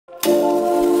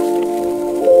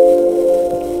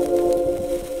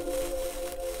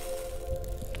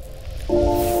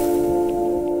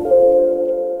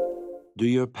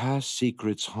past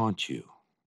secrets haunt you?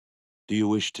 Do you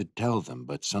wish to tell them,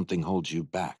 but something holds you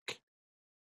back?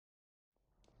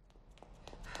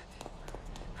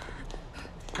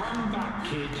 Come back,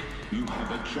 kid. You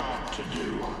have a job to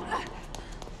do.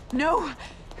 No!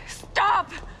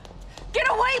 Stop! Get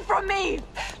away from me!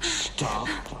 Stop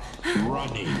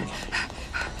running.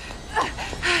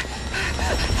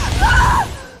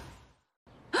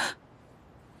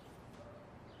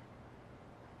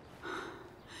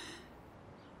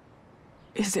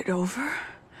 Is it over?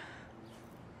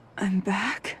 I'm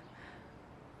back?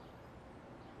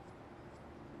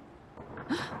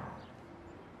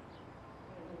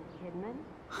 Kidman?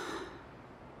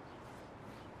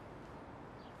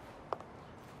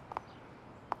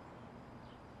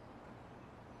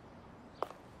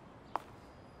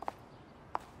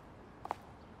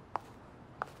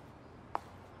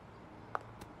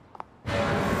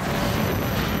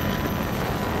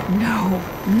 No,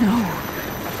 no.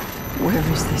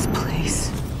 Where is this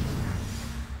place?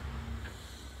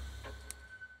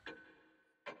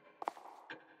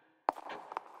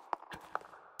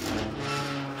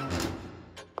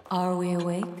 Are we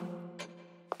awake?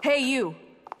 Hey, you!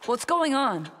 What's going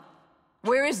on?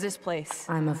 Where is this place?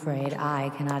 I'm afraid I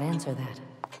cannot answer that.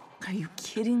 Are you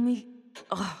kidding me?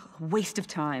 Ugh, waste of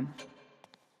time.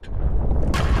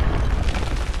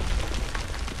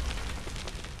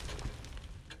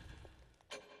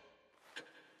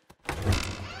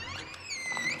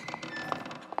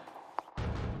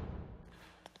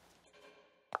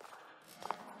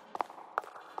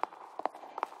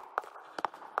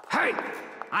 Hey!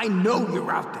 I know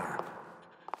you're out there!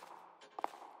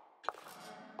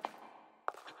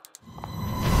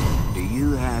 Do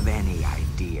you have any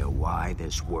idea why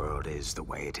this world is the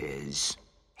way it is?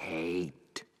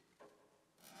 Hate.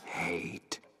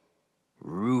 Hate.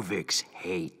 Ruvik's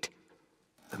hate.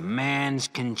 The man's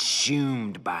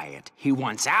consumed by it. He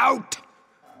wants out!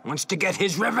 Wants to get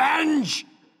his revenge!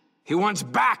 He wants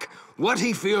back what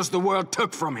he feels the world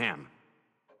took from him.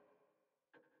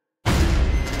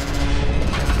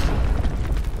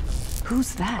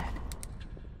 Who's that?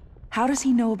 How does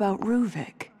he know about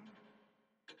Ruvik?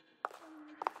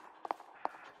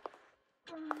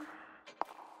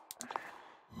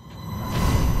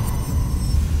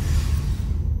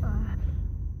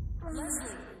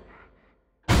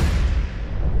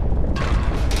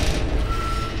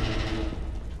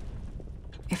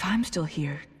 If I'm still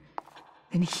here,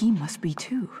 then he must be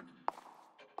too.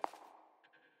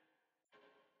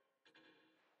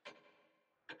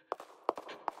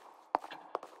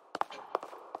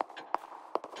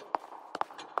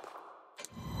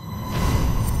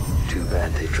 Too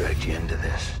bad they dragged you into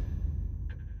this.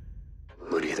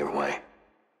 But either way,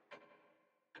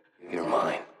 you're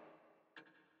mine.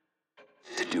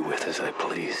 To do with as I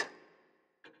please.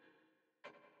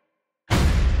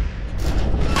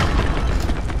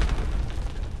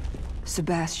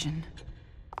 Sebastian.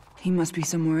 He must be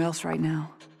somewhere else right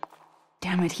now.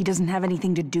 Damn it, he doesn't have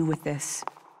anything to do with this.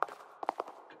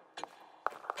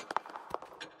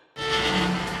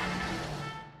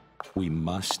 We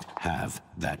must have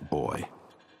that boy.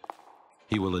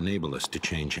 He will enable us to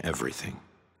change everything.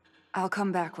 I'll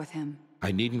come back with him.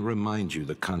 I needn't remind you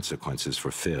the consequences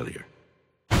for failure.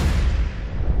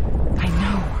 I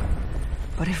know.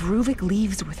 But if Ruvik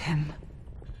leaves with him,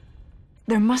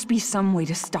 there must be some way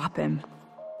to stop him.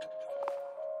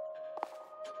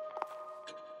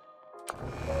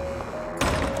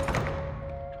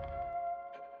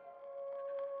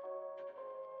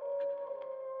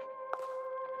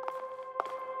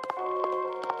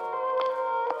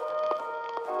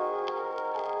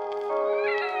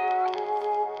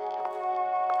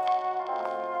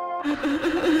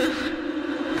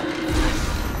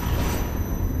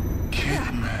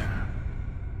 Kidman.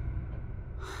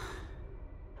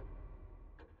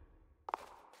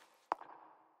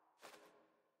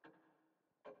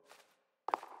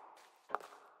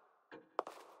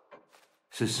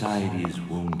 Society is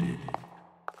wounded.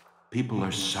 People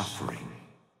are suffering.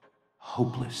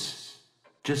 Hopeless.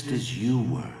 Just as you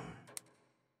were.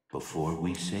 Before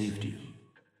we saved you.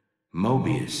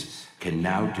 Mobius can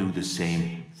now do the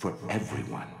same for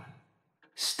everyone.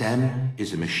 STEM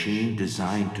is a machine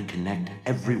designed to connect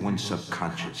everyone's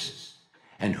subconscious,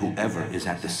 and whoever is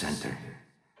at the center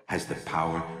has the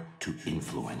power to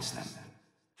influence them.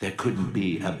 There couldn't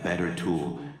be a better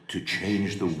tool to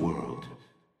change the world,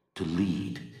 to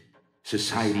lead.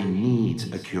 Society needs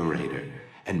a curator,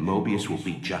 and Mobius will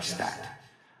be just that,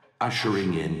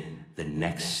 ushering in the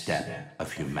next step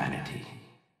of humanity.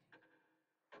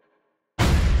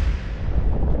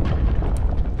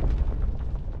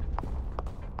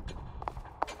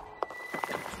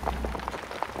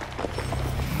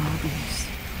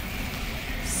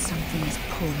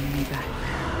 me back.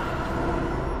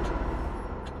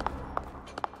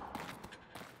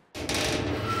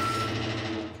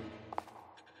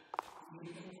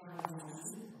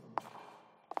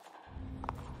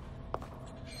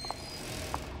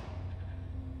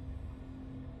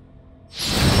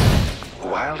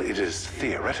 While it is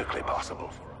theoretically possible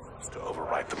for us to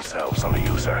overwrite themselves on a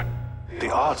user,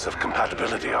 the odds of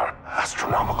compatibility are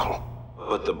astronomical.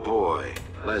 But the boy,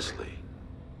 Leslie,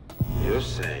 you're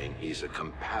saying he's a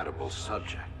compatible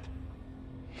subject.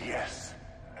 Yes.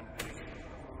 And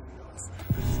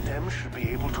the stem should be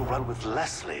able to run with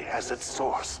Leslie as its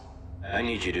source. I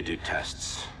need you to do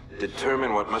tests.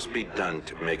 Determine what must be done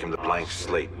to make him the blank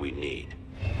slate we need.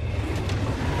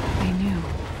 They knew.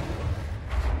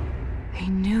 They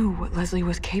knew what Leslie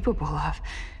was capable of.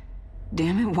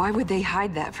 Damn it, why would they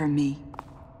hide that from me?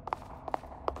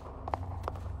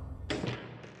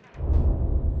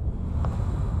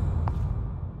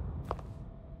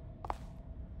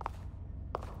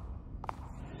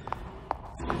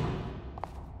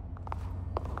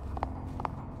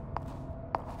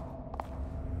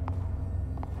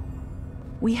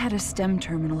 We had a STEM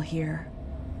terminal here,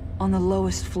 on the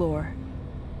lowest floor.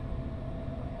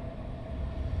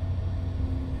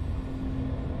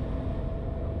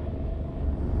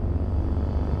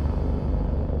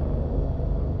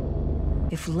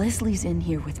 If Leslie's in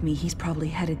here with me, he's probably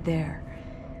headed there.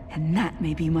 And that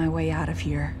may be my way out of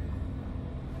here.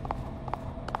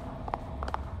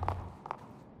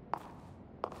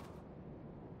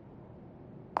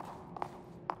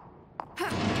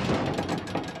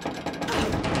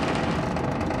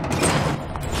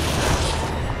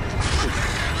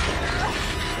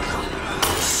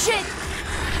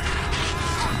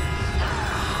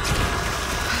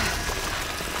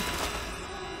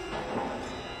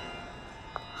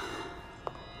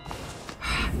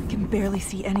 Barely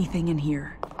see anything in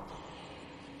here.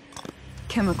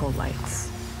 Chemical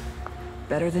lights.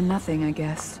 Better than nothing, I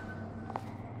guess.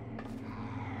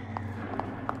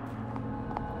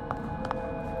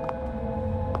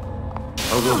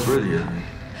 Although brilliant,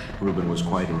 Reuben was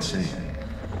quite insane.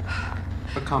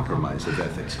 A compromise of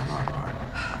ethics on our part.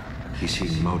 He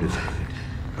seemed motivated,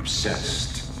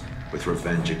 obsessed, with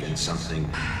revenge against something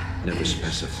never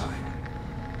specified.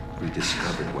 We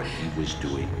discovered what he was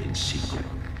doing in secret.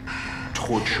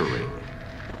 Torturing,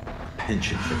 a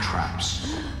penchant for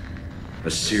traps. A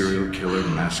serial killer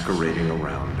masquerading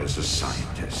around as a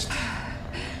scientist.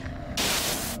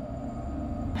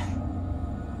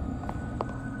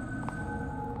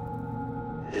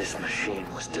 This machine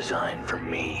was designed for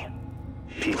me.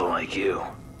 People like you.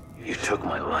 You took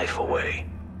my life away.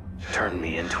 Turned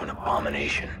me into an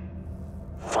abomination.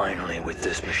 Finally, with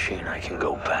this machine, I can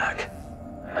go back.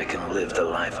 I can live the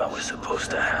life I was supposed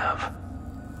to have.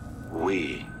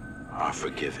 We are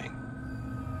forgiving.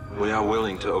 We are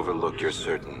willing to overlook your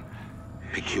certain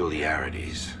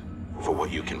peculiarities for what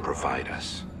you can provide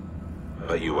us.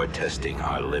 But you are testing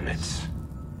our limits.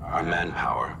 Our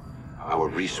manpower, our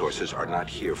resources are not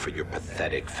here for your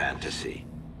pathetic fantasy.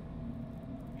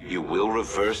 You will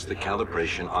reverse the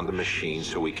calibration on the machine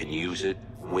so we can use it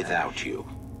without you.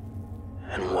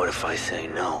 And what if I say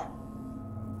no?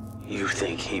 You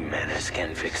think Jimenez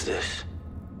can fix this?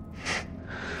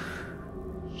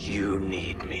 You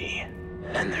need me,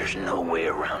 and there's no way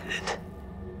around it.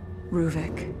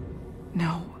 Ruvik.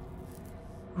 No.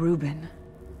 Reuben.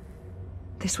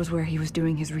 This was where he was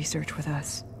doing his research with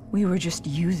us. We were just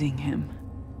using him.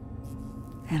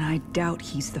 And I doubt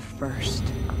he's the first.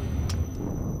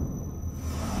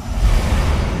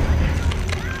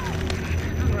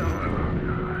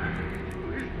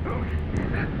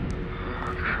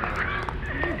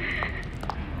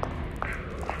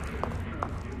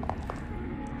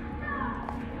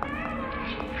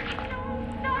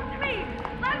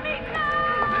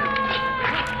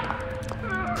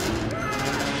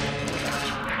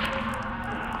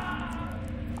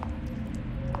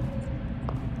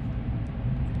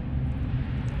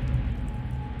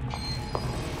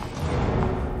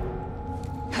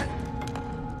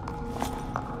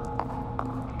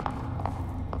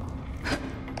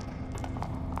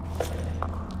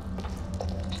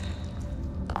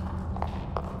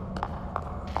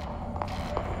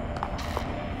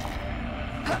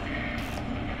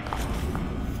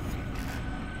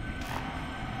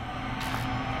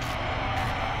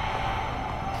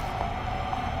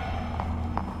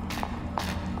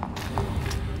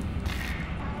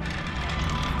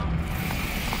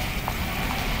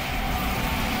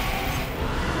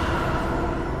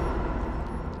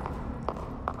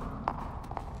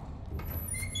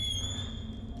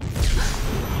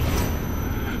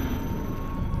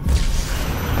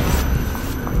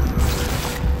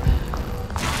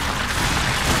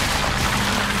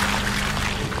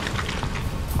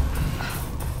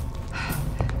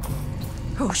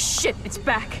 Oh shit, it's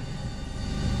back!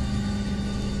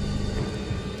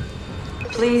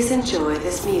 Please enjoy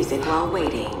this music while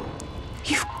waiting.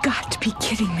 You've got to be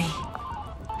kidding me.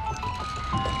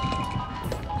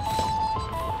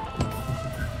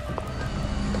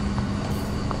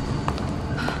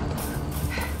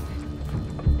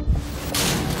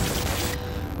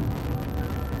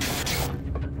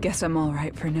 Guess I'm all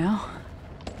right for now.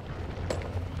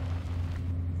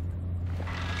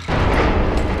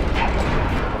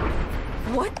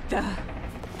 What the?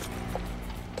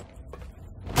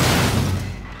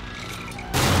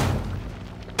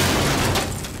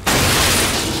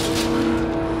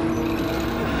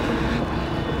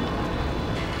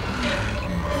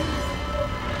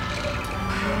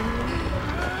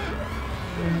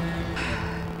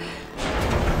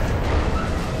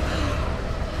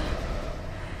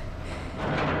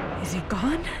 Is it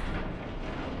gone?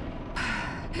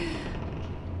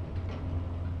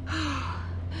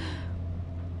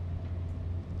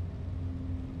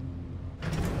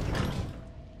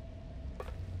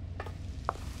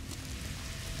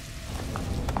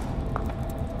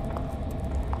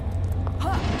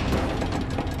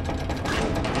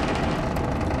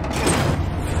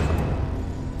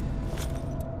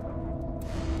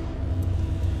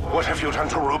 What have you done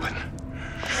to Reuben?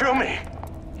 Show me!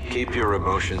 Keep your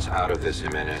emotions out of this,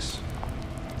 Jimenez.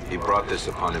 He brought this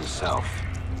upon himself.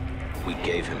 We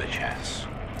gave him a chance.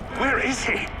 Where is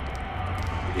he?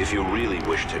 If you really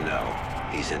wish to know,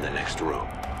 he's in the next room.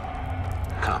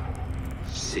 Come,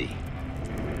 see.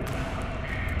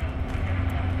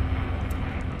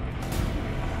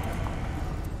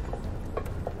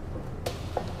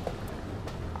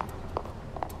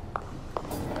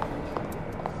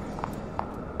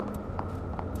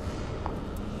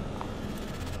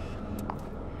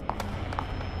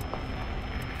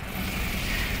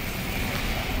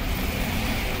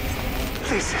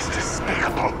 This is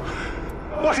despicable.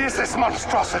 What is this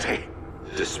monstrosity?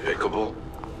 Despicable?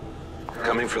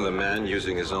 Coming from the man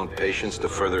using his own patients to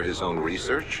further his own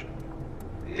research?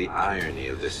 The irony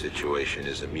of this situation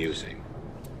is amusing.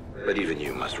 But even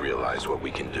you must realize what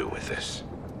we can do with this.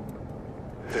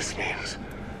 This means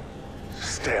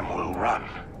STEM will run.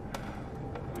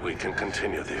 We can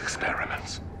continue the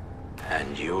experiments.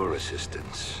 And your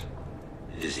assistance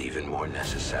is even more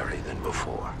necessary than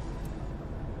before.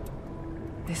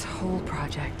 This whole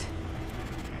project,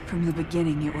 from the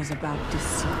beginning it was about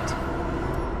deceit.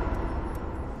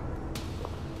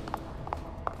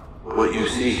 What you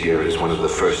see here is one of the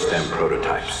first STEM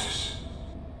prototypes.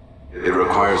 It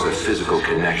requires a physical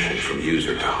connection from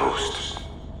user to host.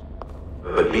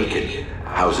 But Beacon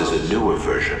houses a newer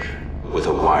version with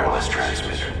a wireless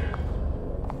transmitter.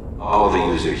 All the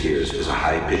user hears is a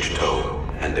high-pitched tone,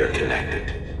 and they're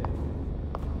connected.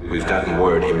 We've gotten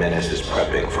word Jimenez is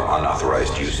prepping for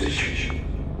unauthorized usage.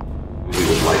 We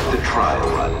would like the trial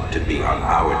run to be on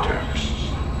our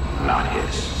terms, not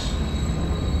his.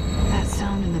 That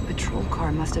sound in the patrol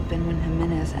car must have been when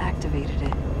Jimenez activated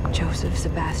it. Joseph,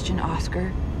 Sebastian,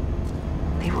 Oscar.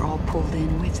 They were all pulled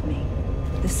in with me.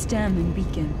 The STEM and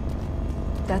Beacon.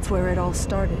 That's where it all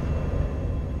started.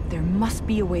 There must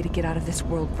be a way to get out of this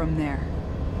world from there.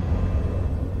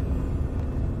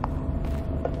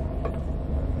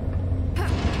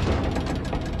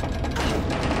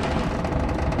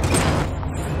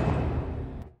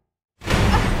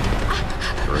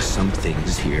 Some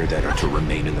things here that are to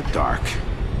remain in the dark.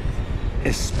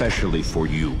 Especially for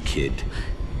you, kid.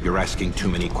 You're asking too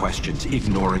many questions,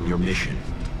 ignoring your mission.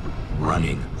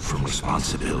 Running from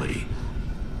responsibility.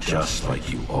 Just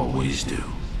like you always do.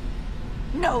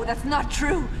 No, that's not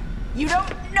true! You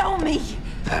don't know me!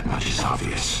 That much is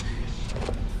obvious.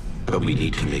 But we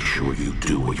need to make sure you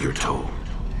do what you're told.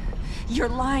 You're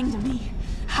lying to me,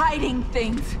 hiding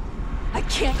things. I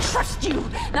can't trust you,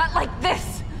 not like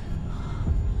this!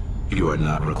 You are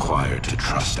not required to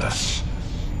trust us.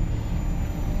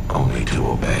 Only to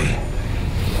obey.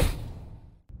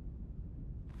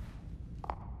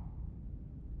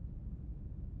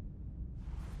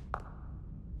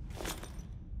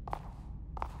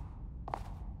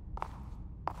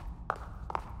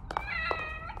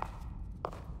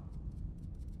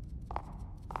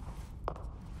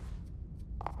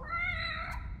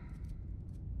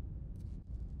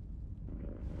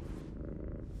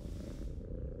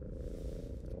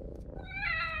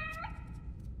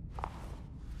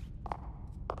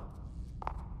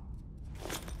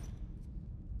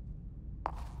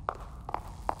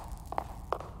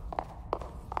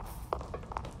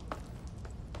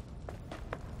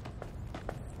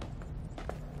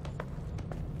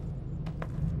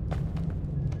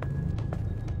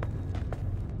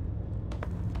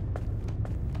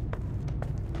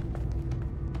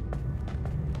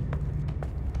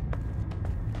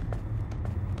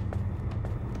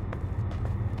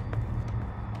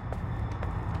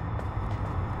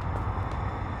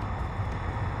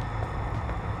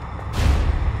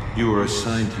 You were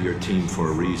assigned to your team for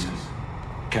a reason.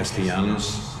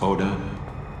 Castellanos, Oda,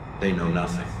 they know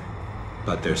nothing.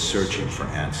 But they're searching for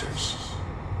answers.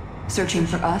 Searching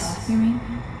for us, you mean?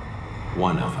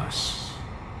 One of us.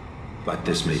 But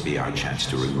this may be our chance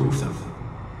to remove them.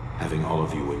 Having all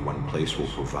of you in one place will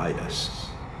provide us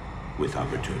with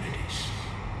opportunities.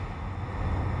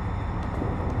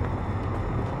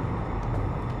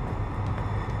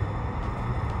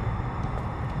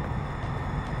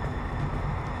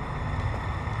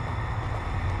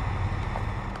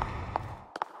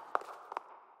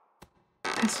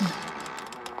 Listen,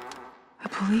 a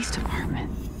police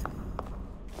department.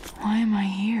 Why am I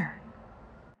here?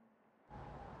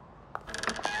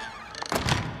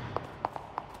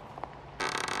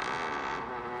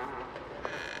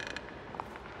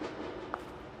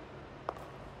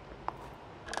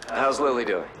 How's Lily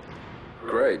doing?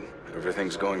 Great.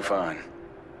 Everything's going fine.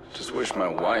 Just wish my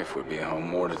wife would be home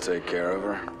more to take care of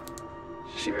her.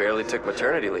 She barely took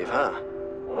maternity leave, huh?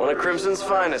 One of Crimson's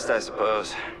finest, I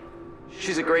suppose.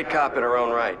 She's a great cop in her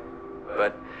own right,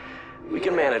 but we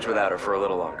can manage without her for a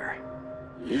little longer.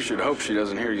 You should hope she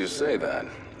doesn't hear you say that,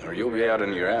 or you'll be out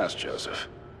in your ass, Joseph.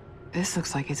 This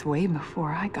looks like it's way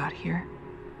before I got here.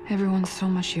 Everyone's so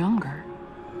much younger.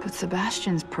 But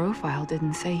Sebastian's profile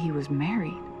didn't say he was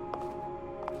married.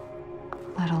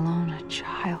 Let alone a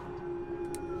child.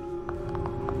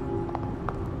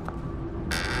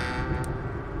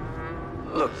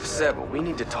 Look, Seb, we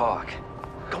need to talk.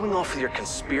 Going off with your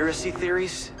conspiracy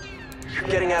theories, you're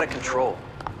getting out of control.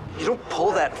 You don't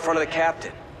pull that in front of the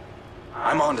captain.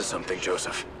 I'm onto something,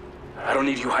 Joseph. I don't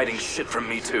need you hiding shit from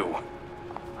me, too.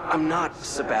 I'm not,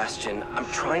 Sebastian. I'm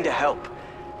trying to help.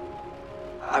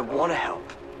 I want to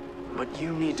help. But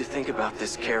you need to think about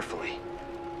this carefully.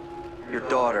 Your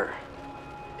daughter,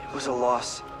 it was a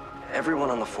loss everyone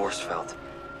on the Force felt.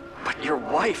 But your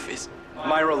wife is...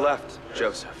 Myra left,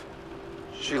 Joseph.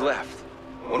 She left.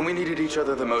 When we needed each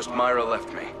other the most, Myra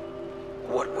left me.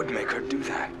 What would make her do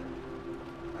that?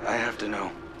 I have to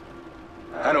know.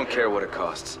 I don't care what it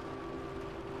costs.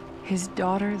 His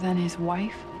daughter, then his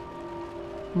wife?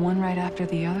 One right after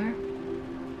the other?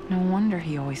 No wonder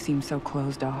he always seemed so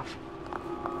closed off.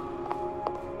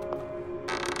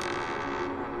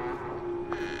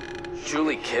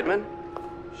 Julie Kidman?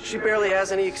 She barely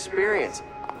has any experience,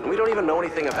 and we don't even know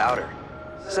anything about her.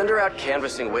 Send her out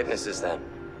canvassing witnesses then.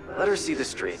 Let her see the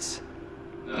streets.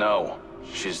 No.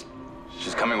 She's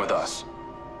coming with us.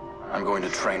 I'm going to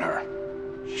train her.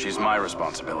 She's my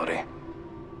responsibility.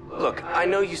 Look, I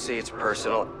know you say it's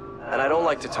personal, and I don't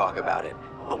like to talk about it,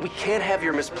 but we can't have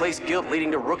your misplaced guilt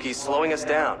leading to rookies slowing us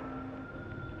down.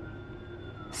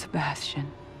 Sebastian.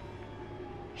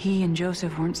 He and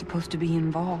Joseph weren't supposed to be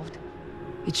involved.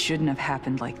 It shouldn't have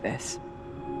happened like this.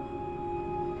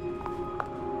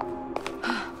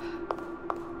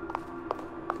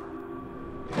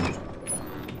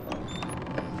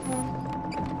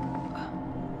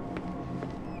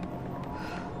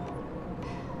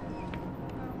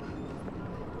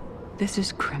 This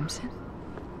is Crimson?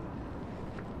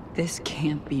 This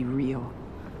can't be real.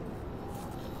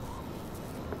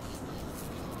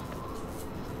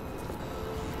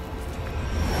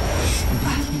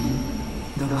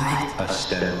 The light. A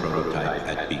STEM prototype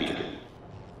at Beacon.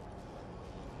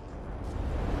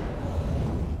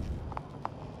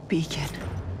 Beacon.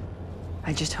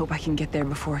 I just hope I can get there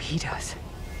before he does.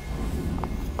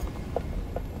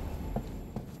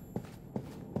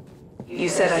 You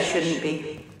said I shouldn't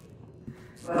be,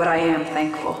 but I am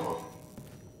thankful.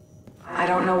 I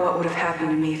don't know what would have happened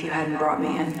to me if you hadn't brought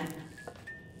me in.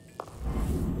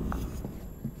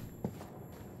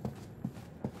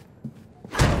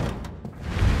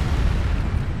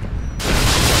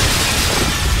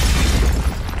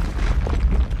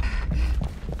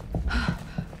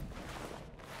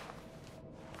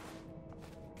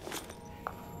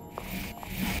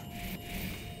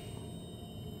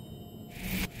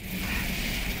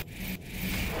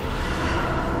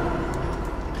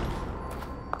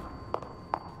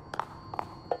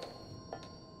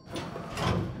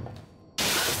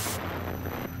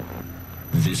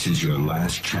 This is your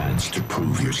last chance to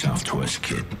prove yourself to us,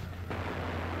 kid.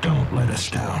 Don't let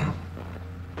us down.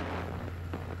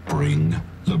 Bring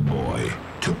the boy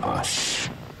to us.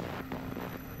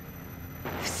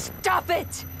 Stop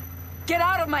it! Get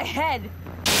out of my head!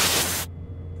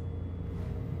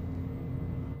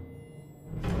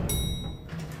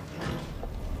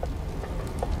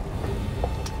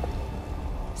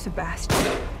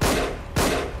 Sebastian.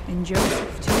 And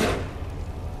Joseph, too.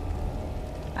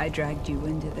 I dragged you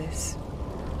into this.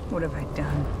 What have I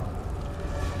done?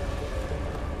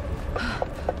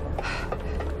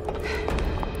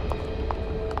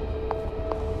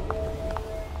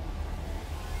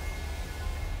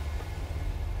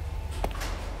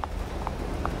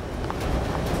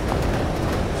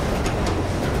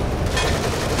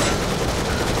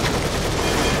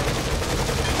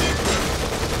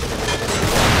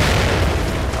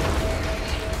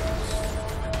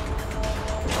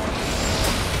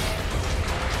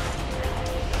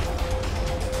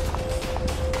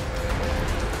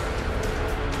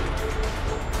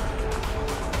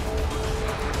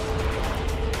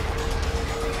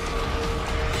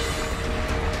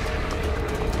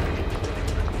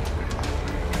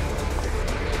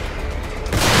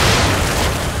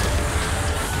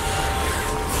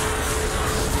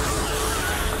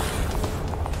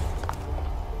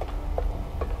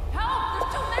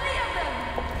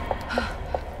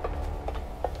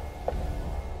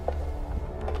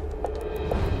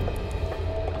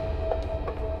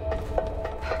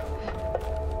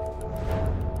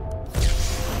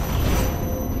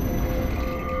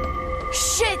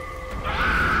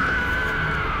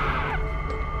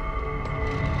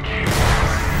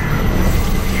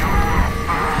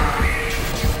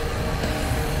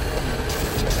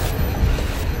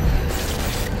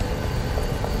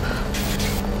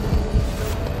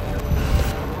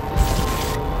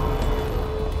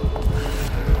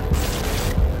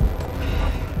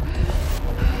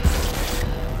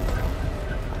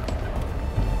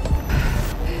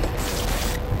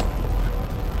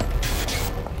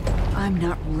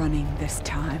 running this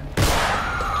time.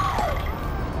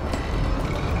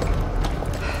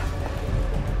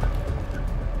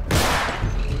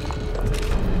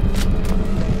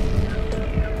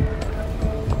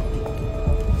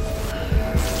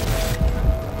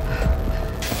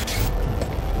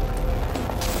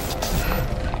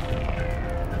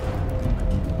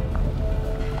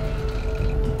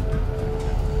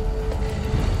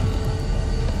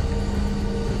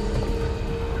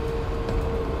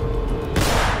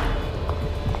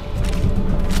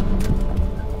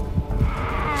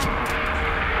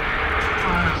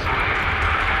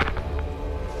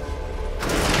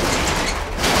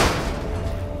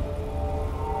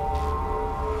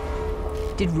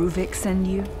 Did Ruvik send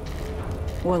you?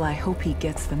 Well, I hope he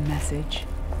gets the message.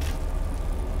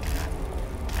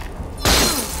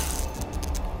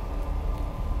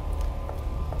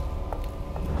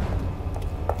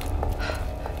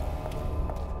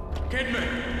 Kidman!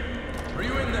 Are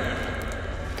you in there?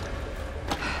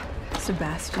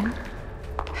 Sebastian?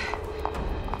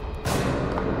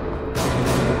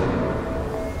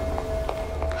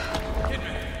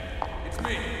 Kidman! It's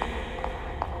me!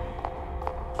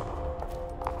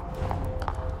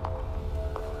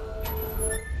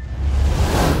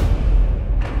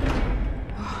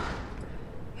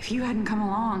 If you hadn't come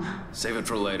along... Save it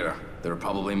for later. There are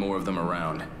probably more of them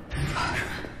around.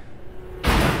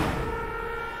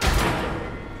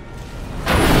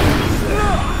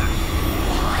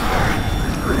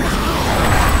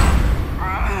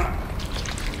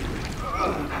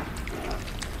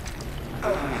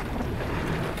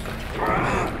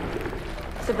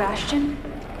 Sebastian?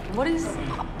 What is...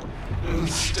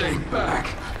 Stay back.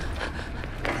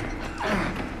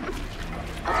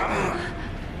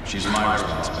 She's my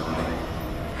responsibility.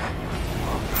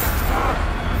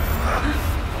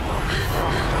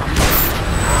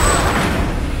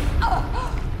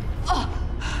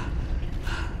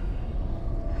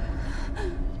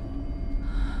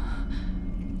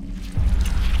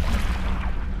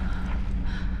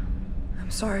 I'm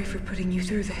sorry for putting you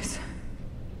through this.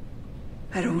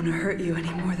 I don't want to hurt you any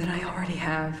more than I already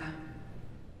have.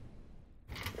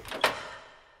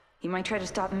 You might try to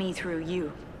stop me through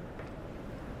you.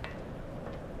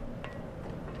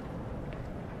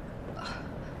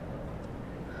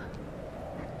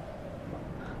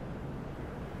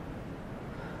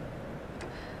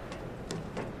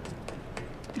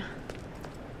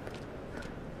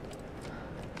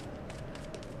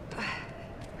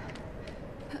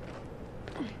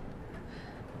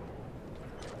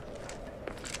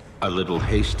 A little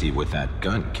hasty with that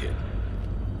gun, kid.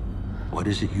 What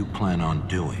is it you plan on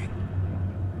doing?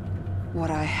 What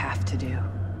I have to do.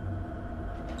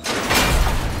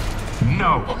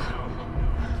 No!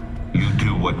 You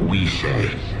do what we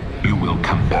say. You will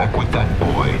come back with that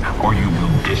boy, or you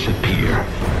will disappear.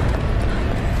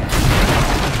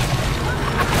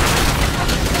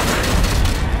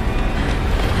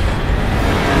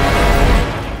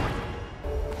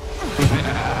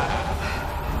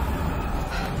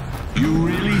 You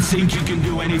really think you can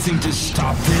do anything to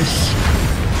stop this?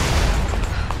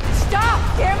 Stop,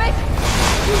 damn it!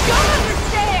 You don't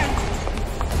understand!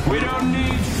 We don't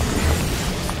need...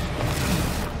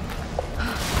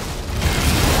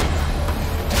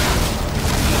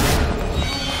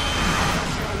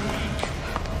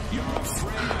 You're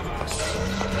afraid of us.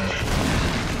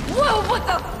 Whoa, what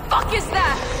the fuck is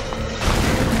that?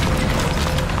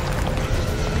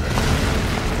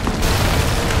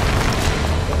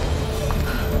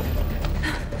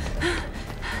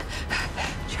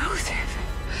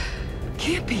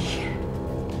 Can't be.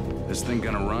 This thing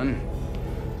gonna run?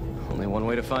 Only one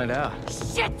way to find out.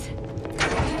 Shit!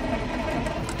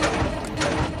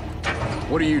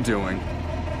 What are you doing?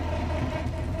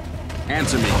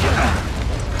 Answer me.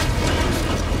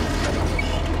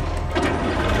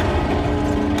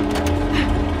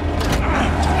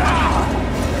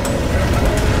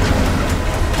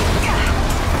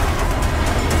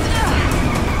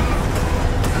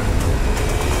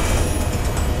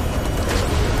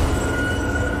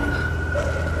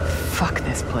 Fuck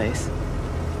this place.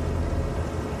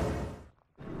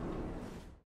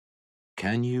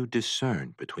 Can you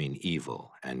discern between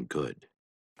evil and good?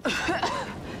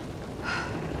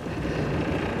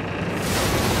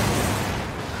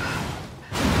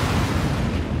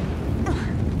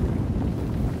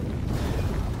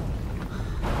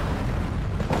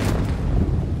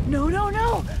 No, no,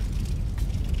 no!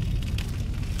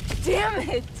 Damn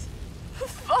it!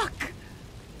 Fuck!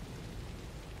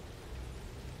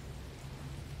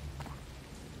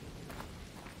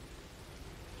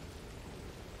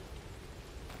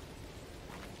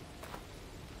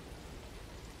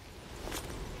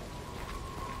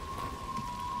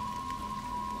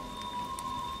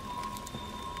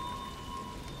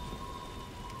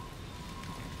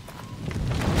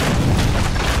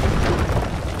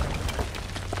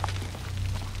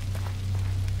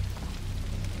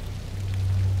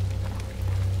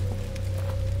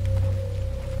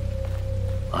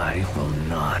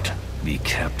 be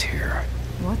kept here.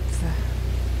 What the...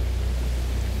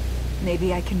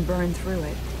 Maybe I can burn through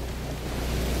it.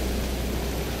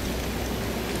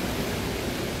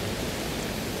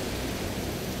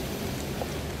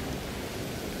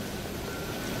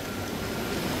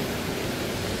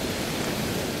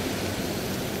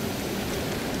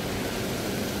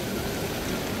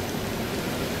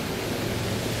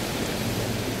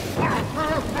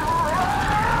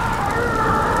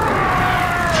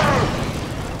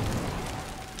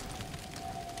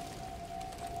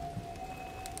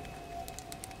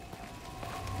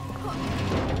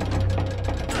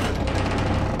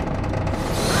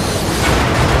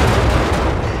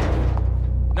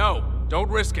 Don't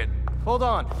risk it. Hold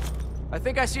on. I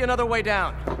think I see another way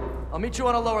down. I'll meet you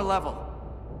on a lower level.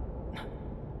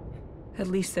 At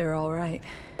least they're all right.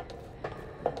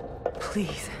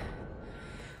 Please,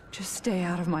 just stay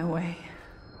out of my way.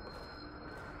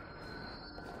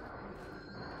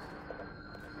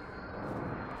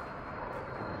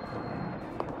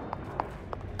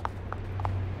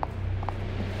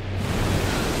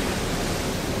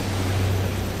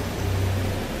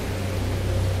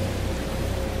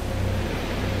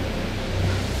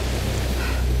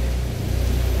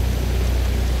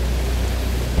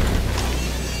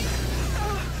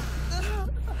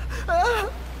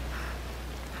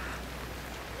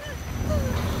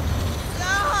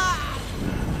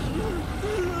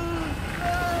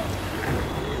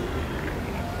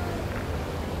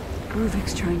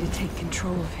 Ruvik's trying to take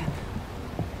control of him.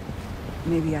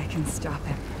 Maybe I can stop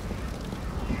him.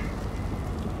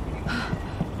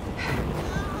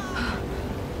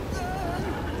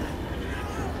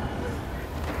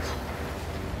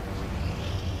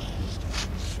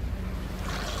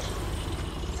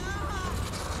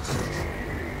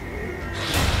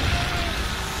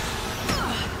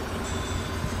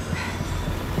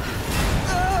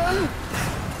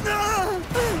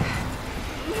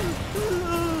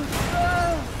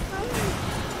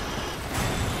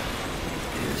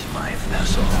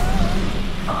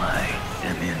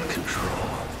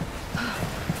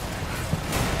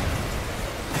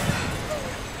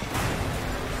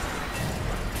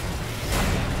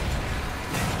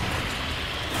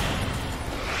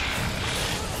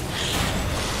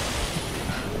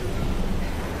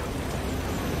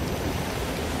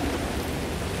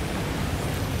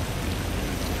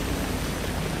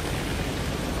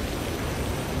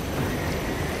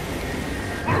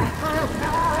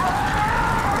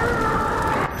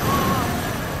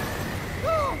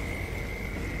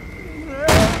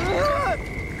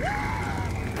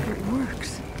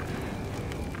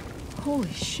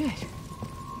 Holy shit.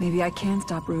 Maybe I can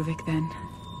stop Ruvik then.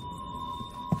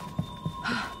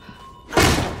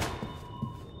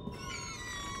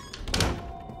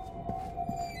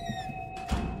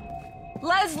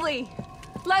 Leslie!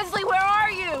 Leslie, where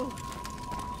are you?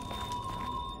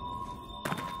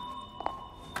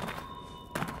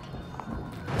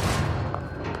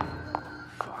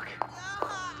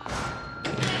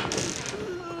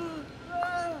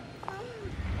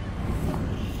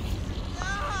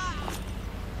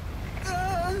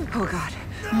 Oh god,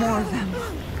 more of them.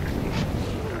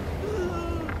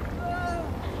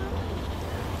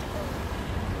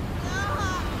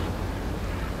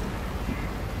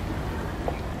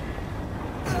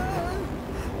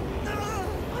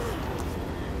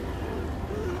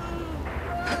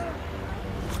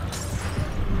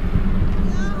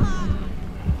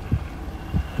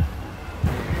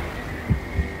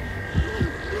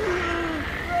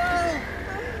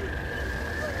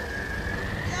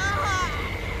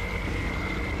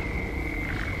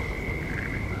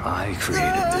 I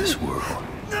created this world.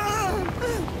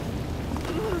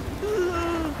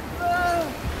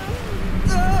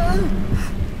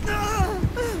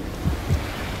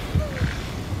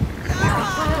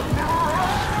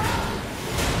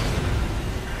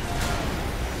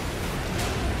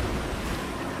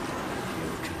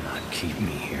 You cannot keep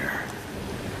me here.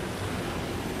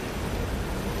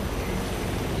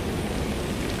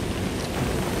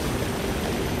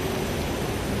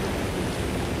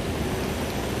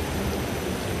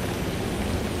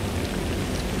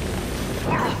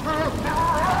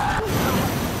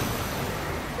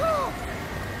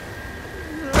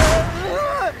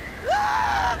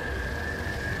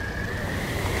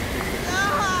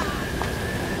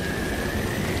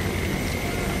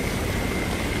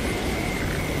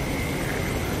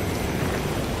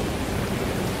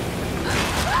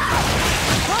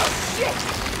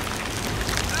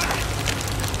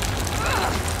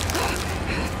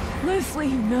 Leslie,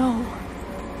 no.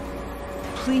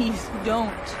 Please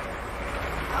don't.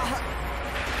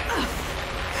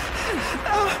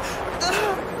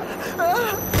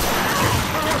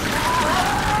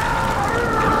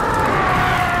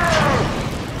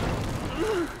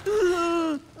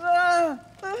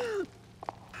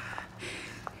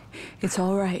 It's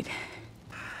all right.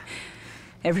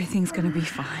 Everything's gonna be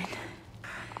fine.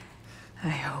 I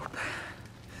hope.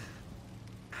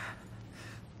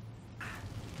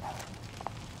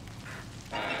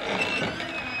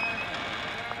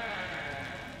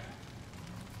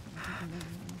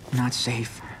 Not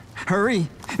safe. Hurry!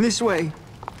 This way!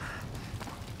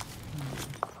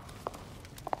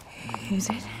 Is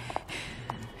it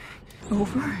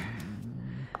over?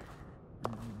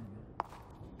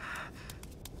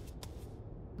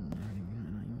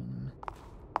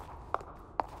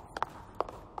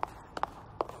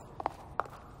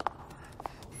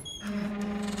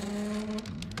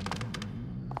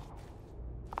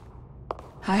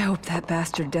 I hope that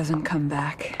bastard doesn't come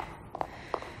back.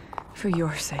 For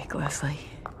your sake, Leslie.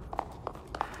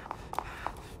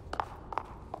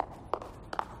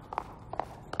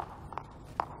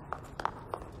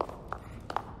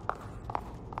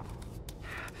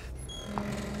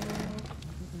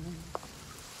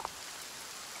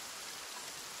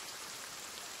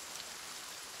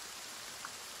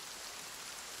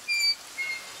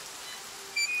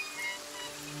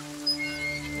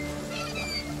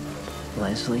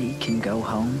 Leslie can go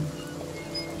home?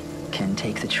 Can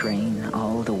take the train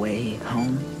all the way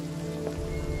home?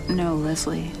 No,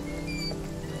 Leslie.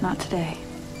 Not today.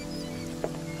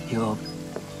 You'll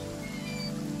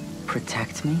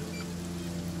protect me?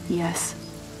 Yes.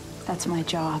 That's my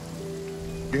job.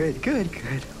 Good, good,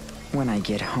 good. When I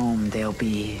get home, they'll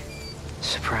be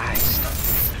surprised.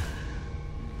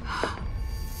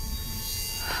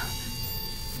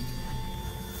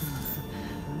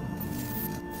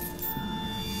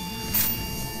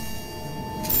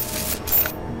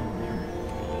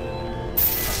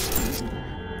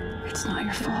 It's not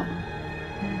your fault.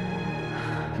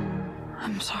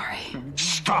 I'm sorry.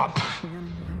 Stop!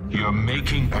 You're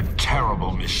making a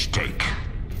terrible mistake.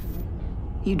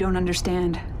 You don't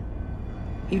understand.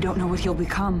 You don't know what he'll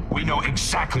become. We know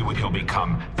exactly what he'll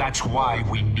become. That's why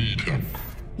we need him.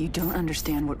 You don't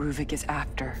understand what Ruvik is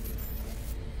after.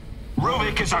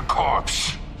 Ruvik is a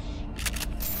corpse.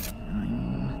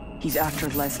 He's after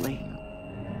Leslie.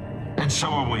 And so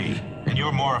are we. And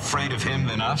you're more afraid of him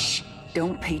than us?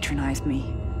 Don't patronize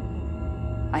me.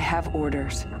 I have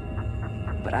orders.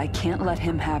 But I can't let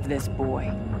him have this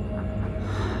boy.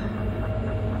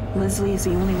 Leslie is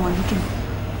the only one who can...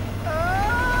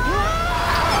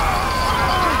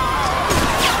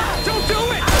 Don't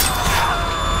do it!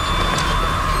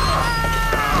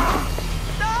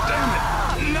 Damn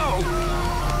it! No!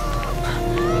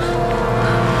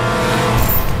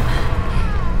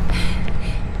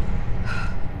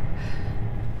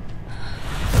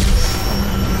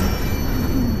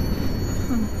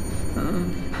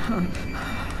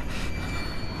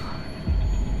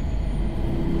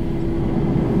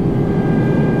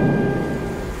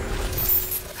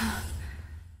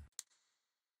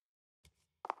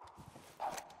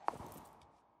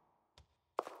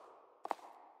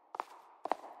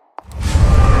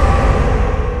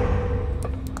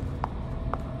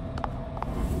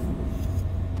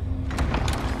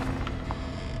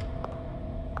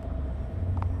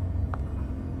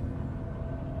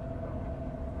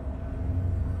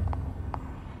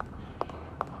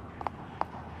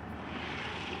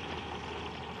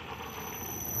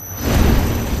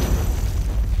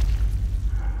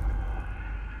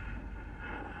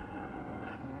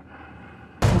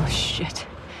 Shit.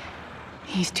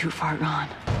 He's too far gone.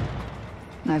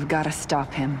 I've got to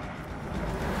stop him.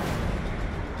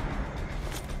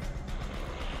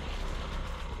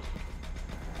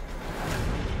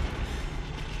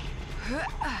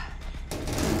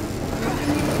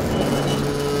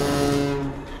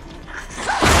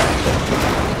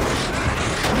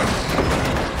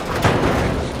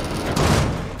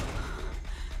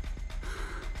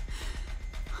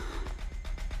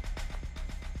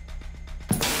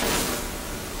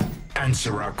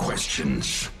 Answer our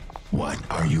questions. What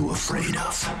are you afraid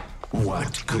of?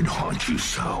 What could haunt you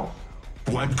so?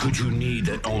 What could you need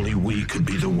that only we could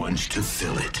be the ones to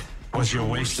fill it? Was your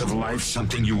waste of life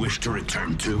something you wish to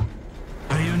return to?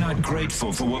 Are you not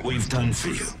grateful for what we've done for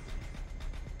you?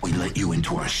 We let you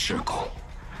into our circle.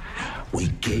 We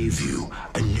gave you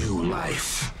a new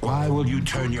life. Why will you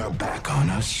turn your back on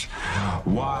us?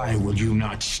 Why will you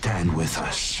not stand with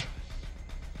us?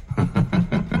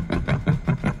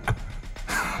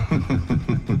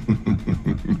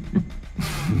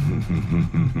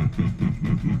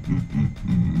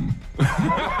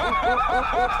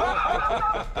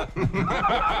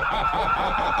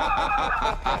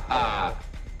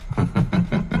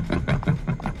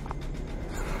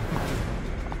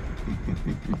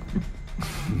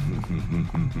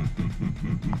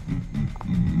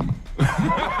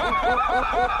 No!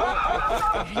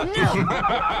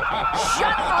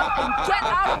 Shut up and get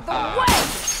out of the way!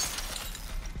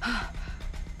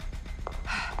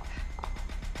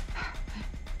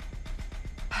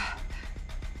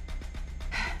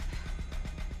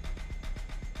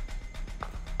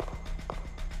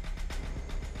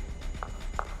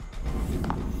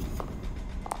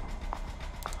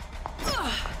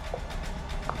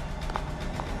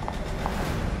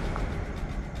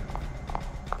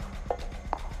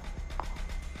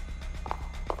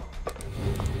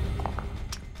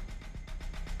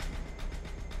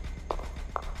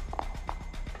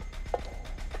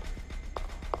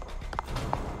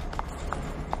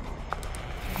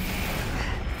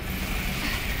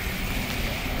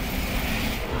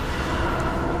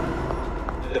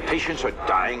 Patients are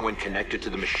dying when connected to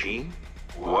the machine?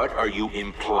 What are you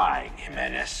implying,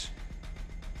 Jimenez?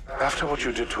 After what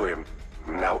you did to him,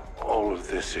 now all of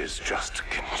this is just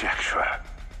conjecture.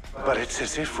 But it's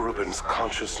as if Ruben's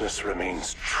consciousness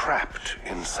remains trapped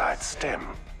inside STEM,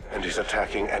 and he's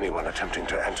attacking anyone attempting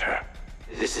to enter.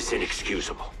 This is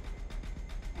inexcusable.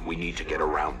 We need to get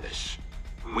around this.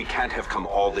 We can't have come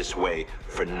all this way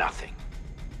for nothing.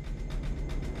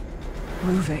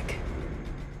 Ruvik.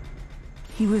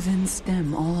 He was in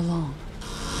STEM all along.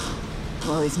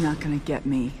 Well, he's not gonna get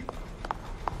me.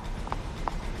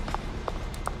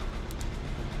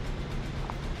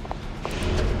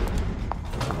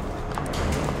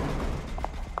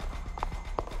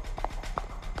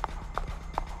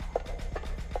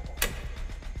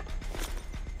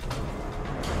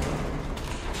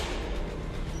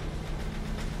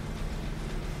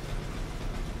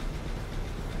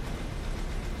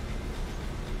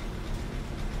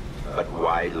 But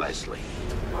why Leslie?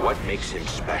 What makes him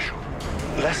special?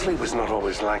 Leslie was not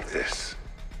always like this.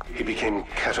 He became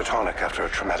catatonic after a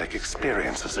traumatic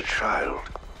experience as a child.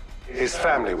 His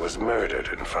family was murdered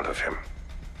in front of him.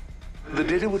 The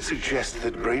data would suggest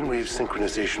that brainwave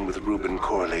synchronization with Ruben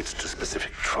correlates to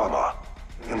specific trauma.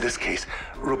 In this case,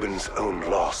 Ruben's own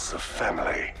loss of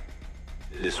family.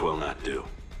 This will not do.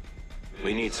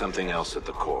 We need something else at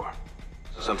the core.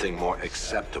 Something more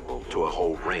acceptable to a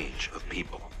whole range of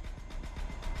people.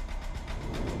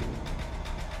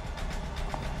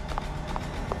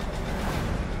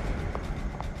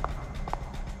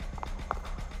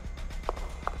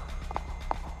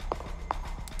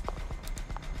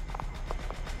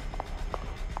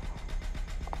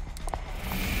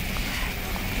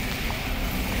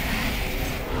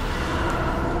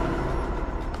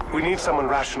 We need someone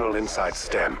rational inside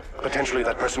STEM. Potentially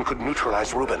that person could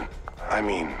neutralize Ruben. I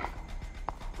mean,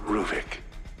 Ruvik.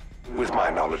 With my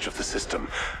knowledge of the system,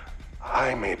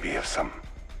 I may be of some...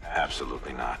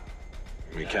 Absolutely not.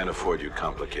 We can't afford you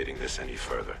complicating this any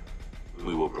further.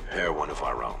 We will prepare one of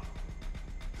our own.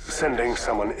 Sending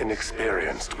someone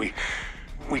inexperienced, we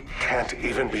can't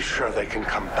even be sure they can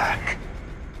come back.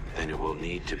 Then it will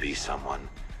need to be someone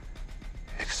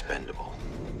expendable.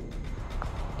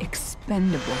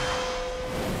 Expendable.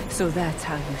 So that's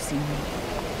how you see me.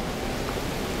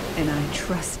 And I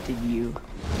trusted you.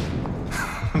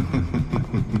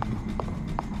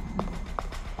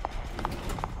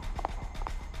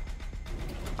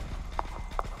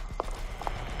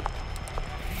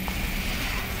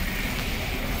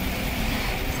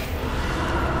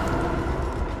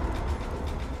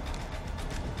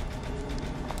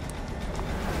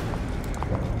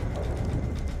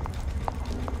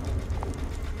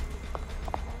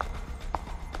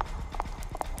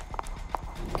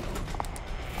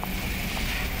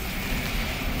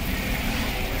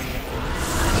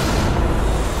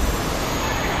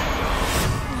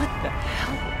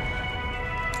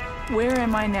 Where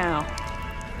am I now?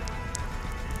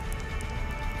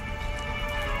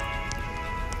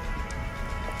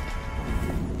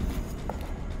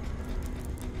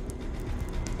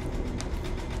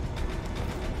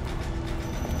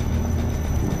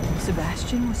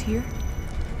 Sebastian was here?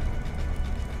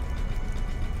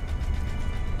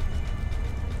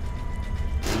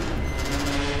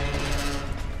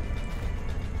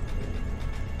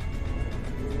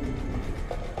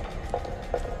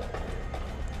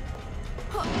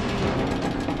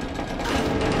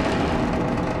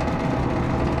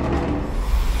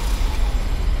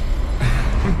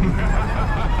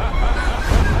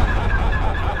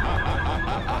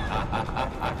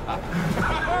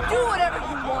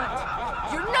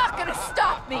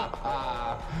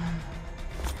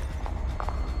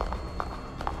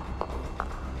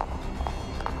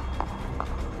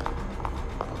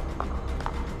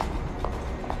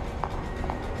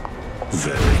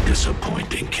 Very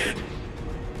disappointing, kid.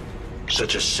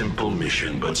 Such a simple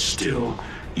mission, but still,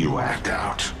 you act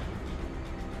out.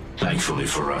 Thankfully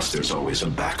for us, there's always a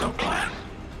backup plan.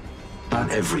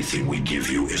 Not everything we give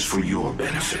you is for your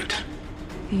benefit.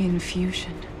 The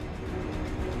infusion.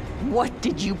 What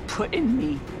did you put in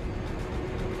me?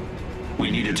 We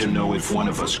needed to know if one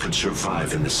of us could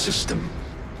survive in the system.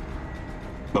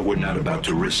 But we're not about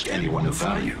to risk anyone of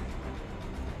value.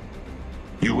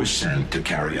 You were sent to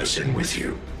carry us in with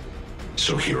you.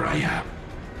 So here I am.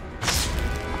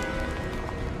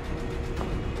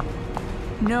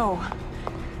 No.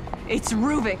 It's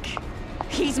Ruvik.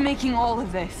 He's making all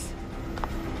of this.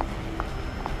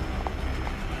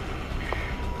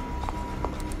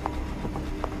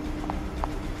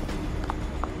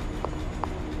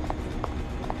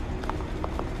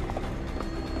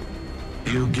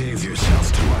 You gave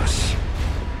yourself to us.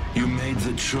 You made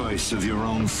the choice of your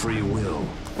own free will.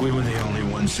 We were the only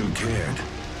ones who cared.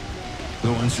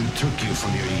 The ones who took you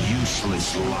from your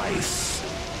useless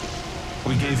life.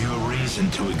 We gave you a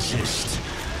reason to exist.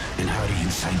 And how do you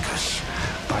thank us?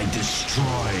 By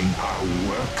destroying our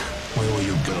work? Where will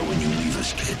you go when you leave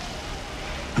us, kid?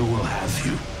 Who will have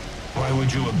you? Why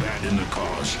would you abandon the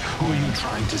cause? Who are you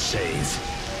trying to save?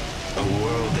 A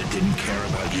world that didn't care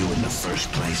about you in the first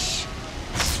place?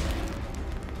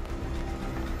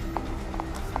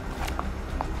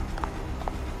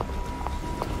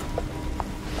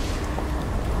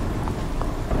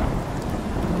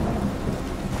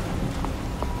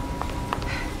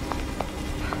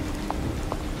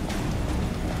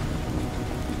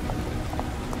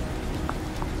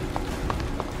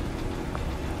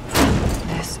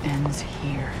 Ends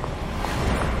here.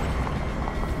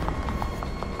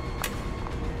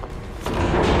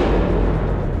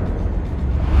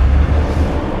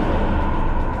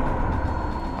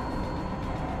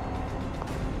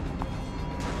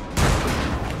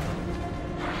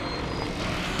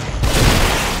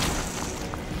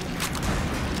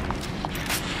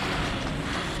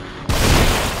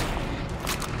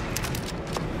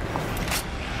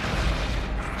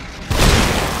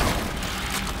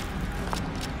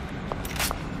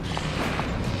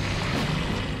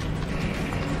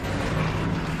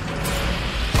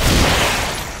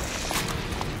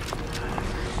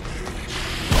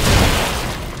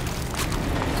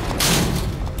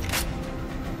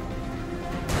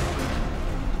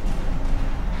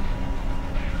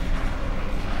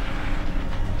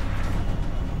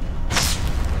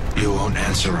 You won't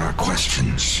answer our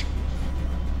questions.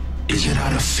 Is it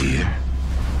out of fear?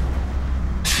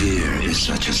 Fear is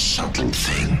such a subtle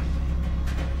thing.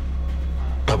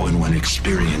 But when one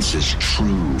experiences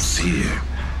true fear,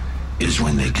 is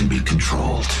when they can be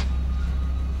controlled.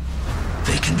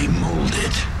 They can be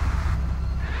molded.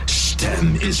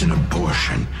 STEM is an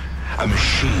abortion, a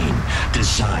machine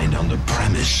designed on the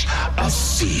premise of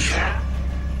fear.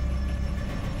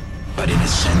 But in a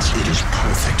sense, it is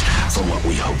perfect for what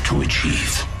we hope to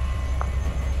achieve.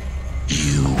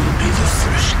 You will be the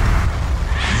first.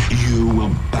 You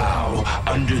will bow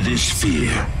under this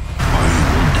fear, or you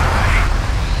will die.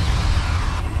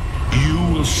 You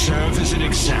will serve as an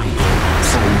example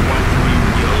for what we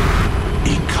will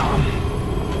become.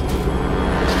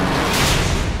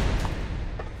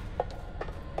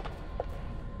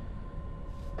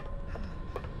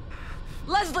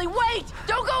 Leslie, wait!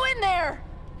 Don't go in there!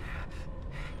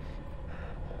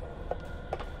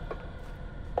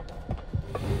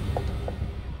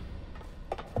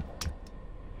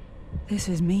 This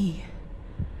is me.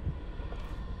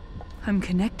 I'm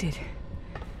connected.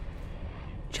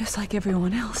 Just like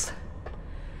everyone else.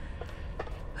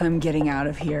 I'm getting out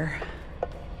of here.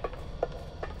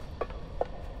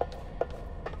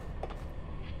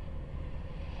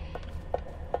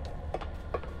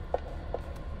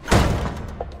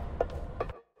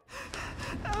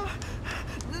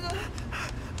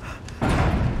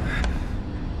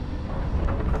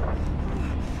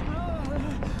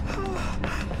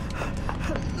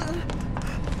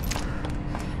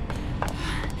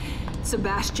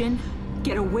 Sebastian,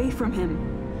 get away from him.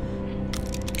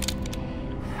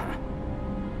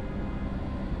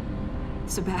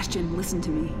 Sebastian, listen to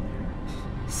me.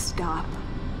 Stop.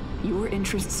 Your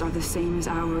interests are the same as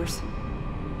ours.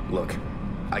 Look,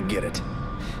 I get it.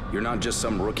 You're not just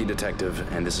some rookie detective,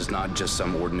 and this is not just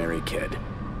some ordinary kid.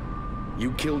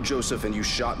 You killed Joseph and you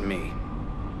shot me.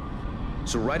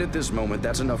 So right at this moment,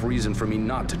 that's enough reason for me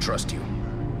not to trust you.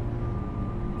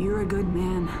 You're a good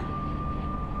man.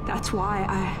 That's why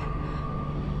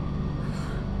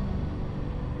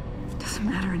It doesn't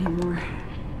matter anymore.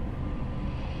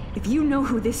 If you know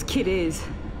who this kid is,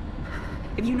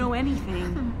 if you know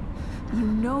anything, you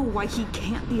know why he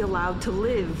can't be allowed to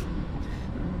live.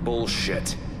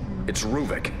 Bullshit. It's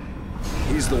Ruvik.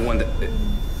 He's the one that...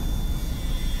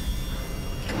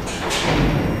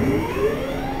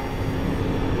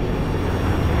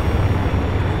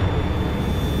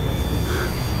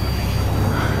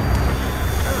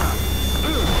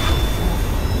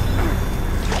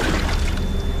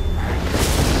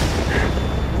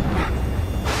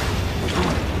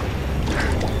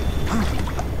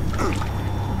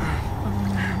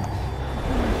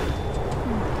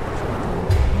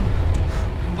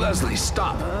 Leslie,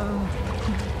 stop!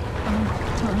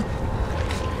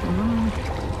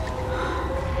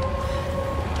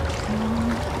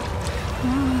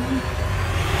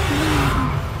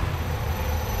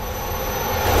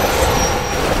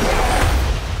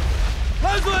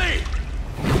 Leslie!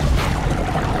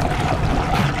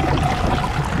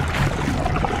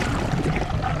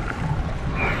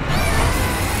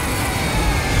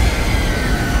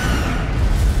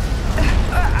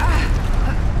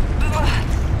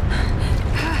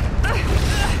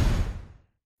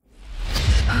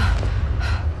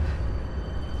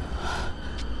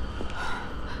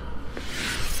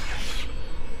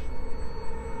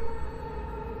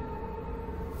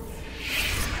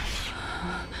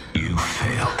 You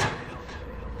failed.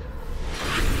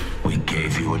 We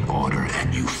gave you an order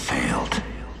and you failed.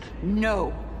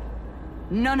 No.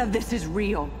 None of this is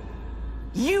real.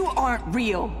 You aren't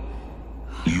real.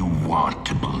 You want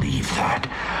to believe that,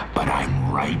 but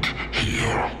I'm right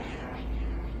here.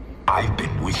 I've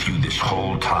been with you this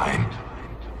whole time.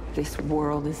 This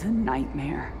world is a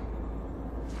nightmare.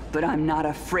 But I'm not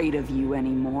afraid of you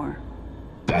anymore.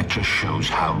 That just shows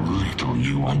how little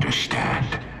you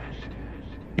understand.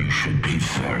 You should be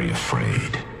very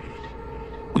afraid.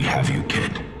 We have you,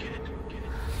 kid.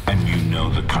 And you know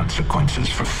the consequences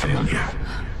for failure.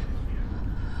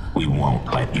 We won't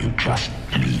let you just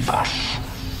leave us.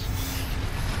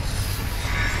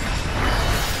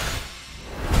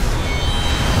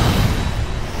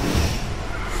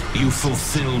 You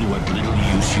fulfilled what little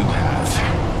use you have.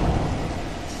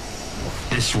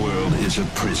 This world is a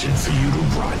prison for you to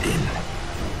rot in.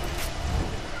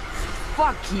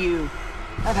 Fuck you.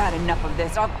 I've had enough of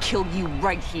this. I'll kill you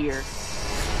right here.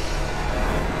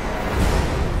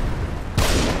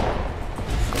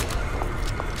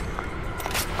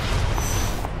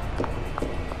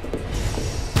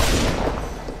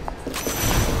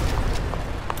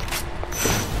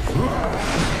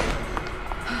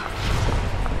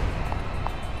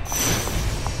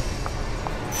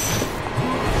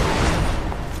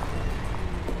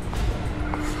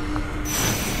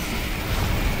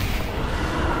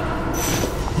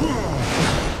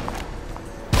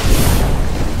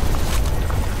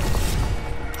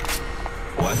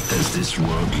 What does this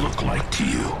world look like to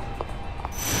you?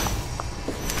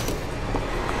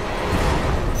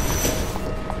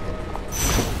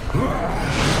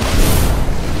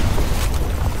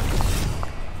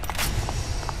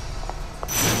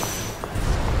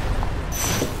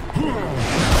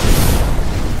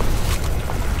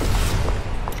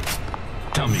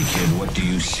 Tell me, kid, what do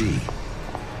you see?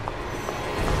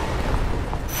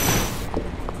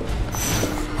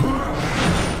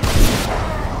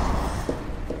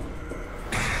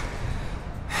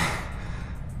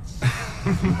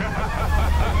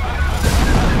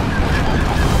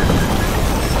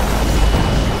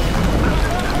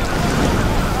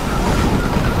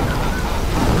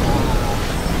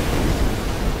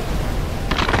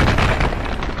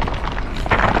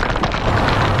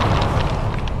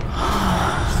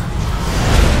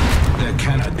 There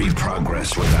cannot be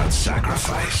progress without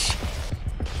sacrifice.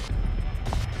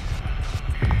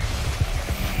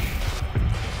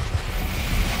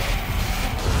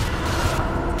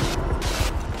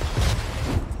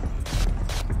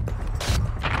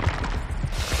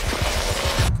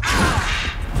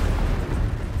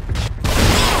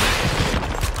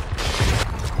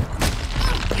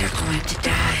 You're going to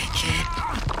die, kid.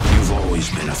 You've always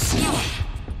been a fool.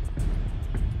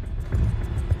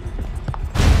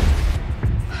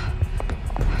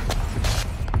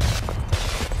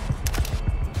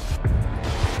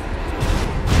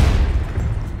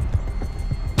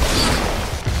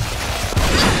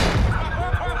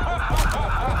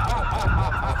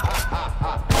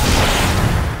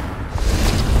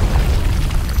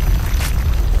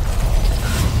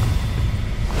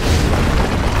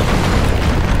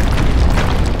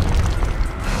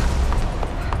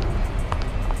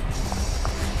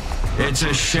 It's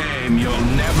a shame you'll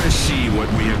never see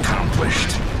what we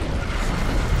accomplished.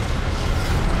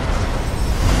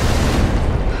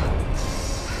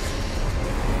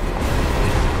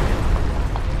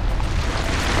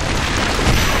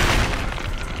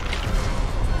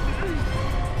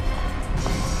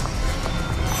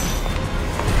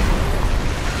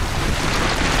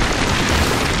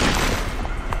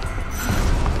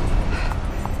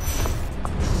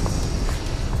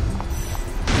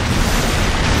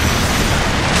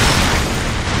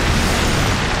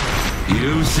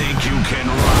 You think you can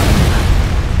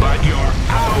run, but you're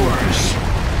ours!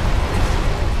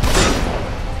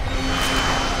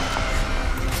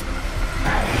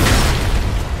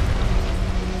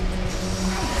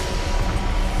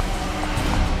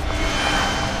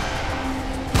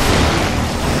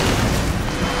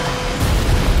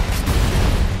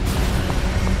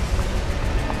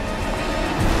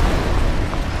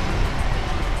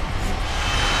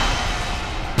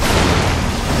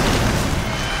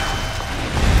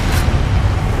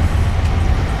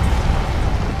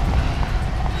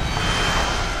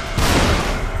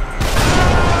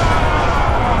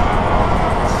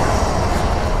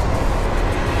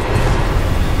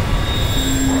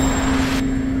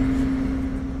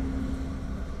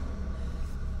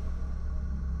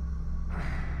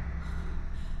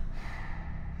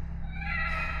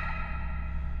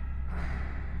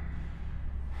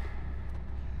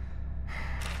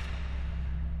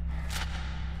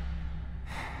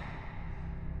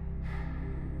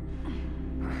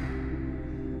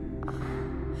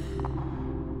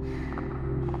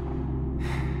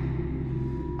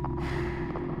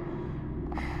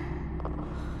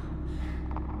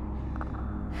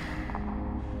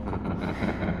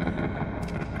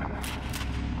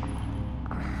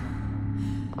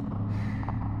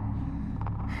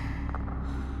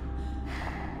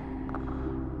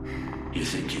 You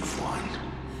think you've won,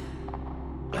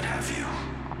 but have you?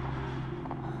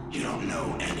 You don't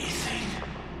know anything.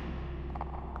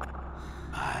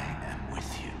 I am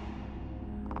with you.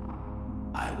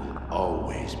 I will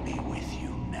always be with you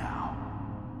now.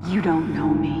 You don't know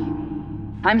me.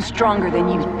 I'm stronger than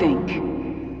you think.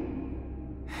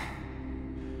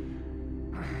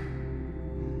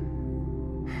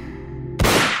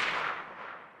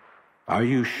 Are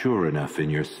you sure enough in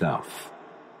yourself?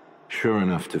 Sure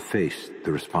enough to face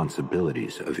the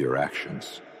responsibilities of your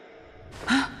actions?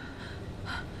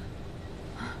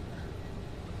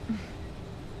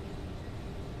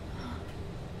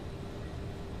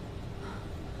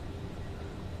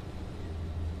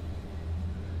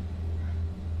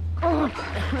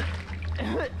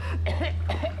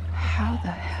 How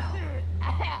the hell?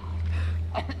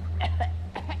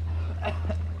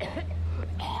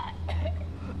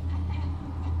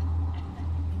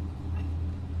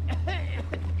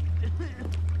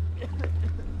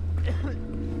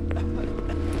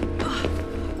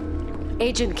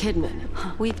 Agent Kidman,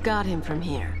 we've got him from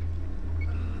here.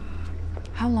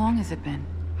 How long has it been?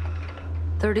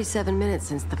 37 minutes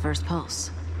since the first pulse.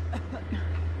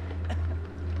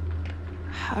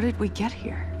 How did we get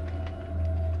here?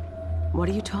 What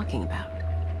are you talking about?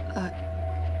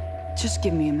 Just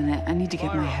give me a minute. I need to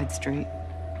get my head straight.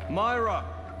 Myra!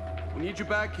 We need you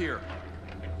back here.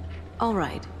 All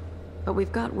right. But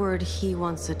we've got word he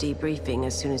wants a debriefing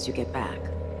as soon as you get back.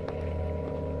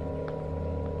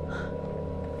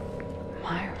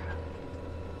 Myra.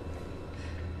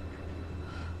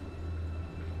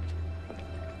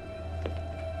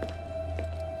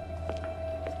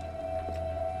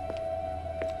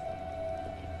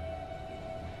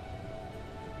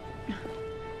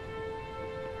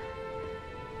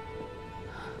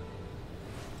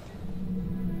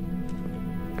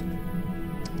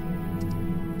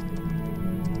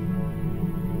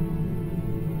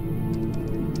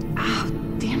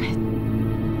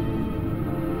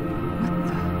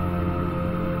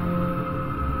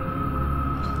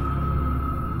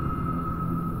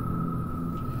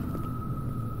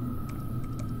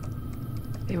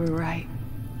 They were right.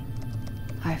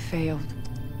 I failed,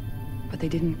 but they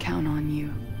didn't count on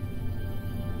you.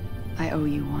 I owe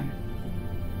you one.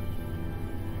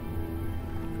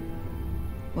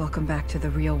 Welcome back to the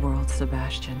real world,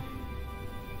 Sebastian.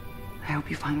 I hope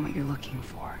you find what you're looking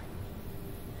for.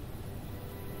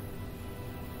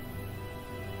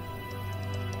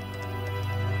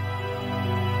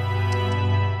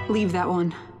 Leave that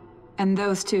one. And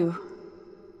those two.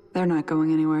 They're not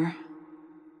going anywhere.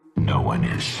 No one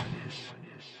is.